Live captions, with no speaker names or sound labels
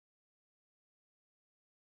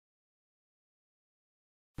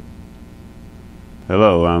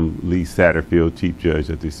Hello, I'm Lee Satterfield, Chief Judge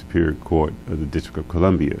of the Superior Court of the District of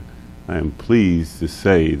Columbia. I am pleased to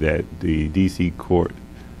say that the D.C. Court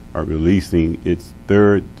are releasing its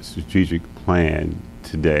third strategic plan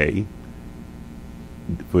today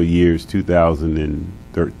for years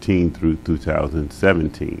 2013 through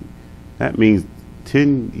 2017. That means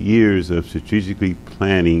 10 years of strategically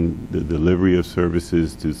planning the delivery of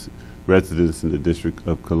services to residents in the District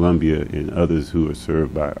of Columbia and others who are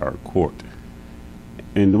served by our court.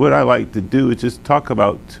 And what I like to do is just talk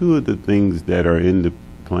about two of the things that are in the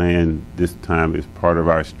plan this time as part of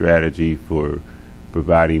our strategy for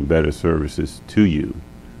providing better services to you.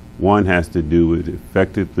 One has to do with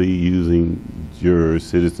effectively using jurors,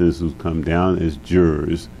 citizens who come down as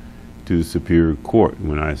jurors to the Superior Court.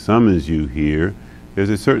 When I summons you here, there's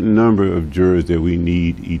a certain number of jurors that we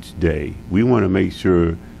need each day. We want to make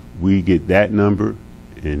sure we get that number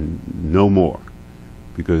and no more,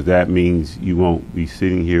 because that means you won't be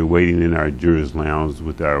sitting here waiting in our jurors' lounge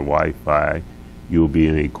with our Wi-Fi. You'll be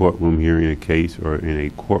in a courtroom hearing a case or in a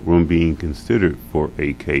courtroom being considered for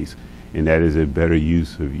a case, and that is a better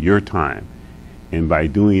use of your time. And by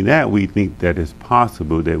doing that, we think that it's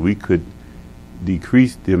possible that we could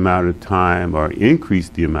decrease the amount of time or increase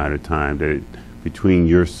the amount of time that between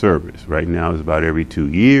your service. Right now it's about every 2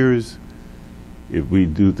 years. If we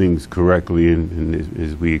do things correctly and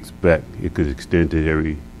as we expect, it could extend to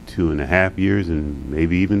every 2.5 years and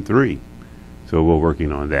maybe even 3. So we're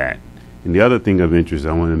working on that. And the other thing of interest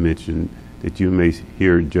I want to mention that you may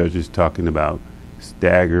hear judges talking about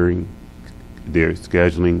staggering their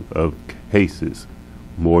scheduling of cases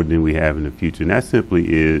more than we have in the future. And that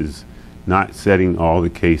simply is not setting all the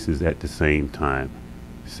cases at the same time.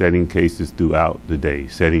 Setting cases throughout the day,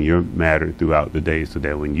 setting your matter throughout the day, so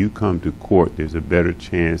that when you come to court, there's a better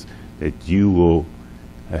chance that you will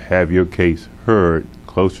have your case heard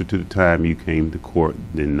closer to the time you came to court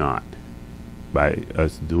than not, by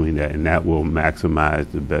us doing that. And that will maximize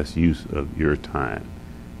the best use of your time.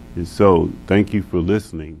 And so, thank you for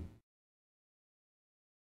listening.